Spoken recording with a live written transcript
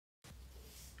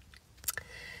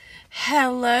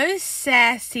Hello,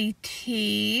 Sassy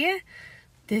T.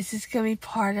 This is going to be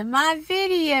part of my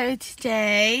video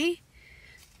today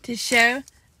to show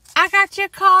I got your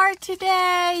card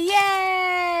today.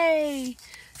 Yay!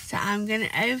 So I'm going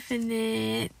to open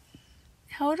it.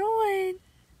 Hold on.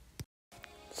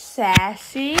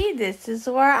 Sassy, this is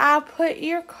where I put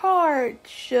your card,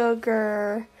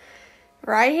 sugar.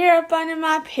 Right here up under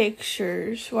my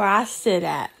pictures where I sit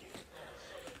at.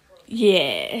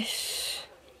 Yes.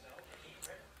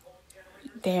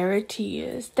 There it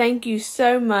is. Thank you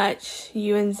so much,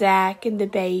 you and Zach and the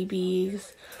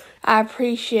babies. I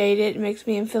appreciate it. It makes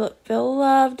me feel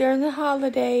loved during the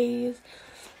holidays.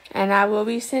 And I will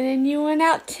be sending you one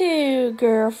out too,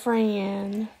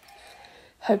 girlfriend.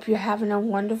 Hope you're having a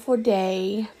wonderful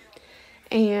day.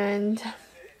 And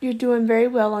you're doing very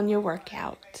well on your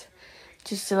workout.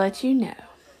 Just to let you know.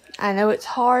 I know it's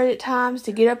hard at times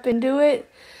to get up and do it.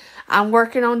 I'm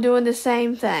working on doing the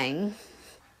same thing.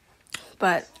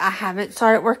 But I haven't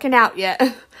started working out yet.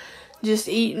 Just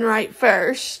eating right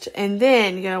first. And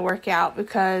then going to work out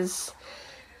because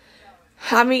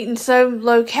I'm eating so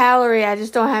low calorie. I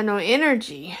just don't have no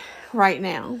energy right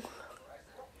now.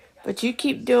 But you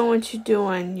keep doing what you're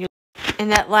doing.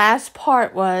 And that last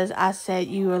part was I said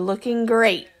you were looking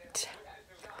great.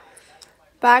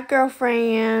 Bye,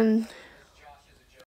 girlfriend.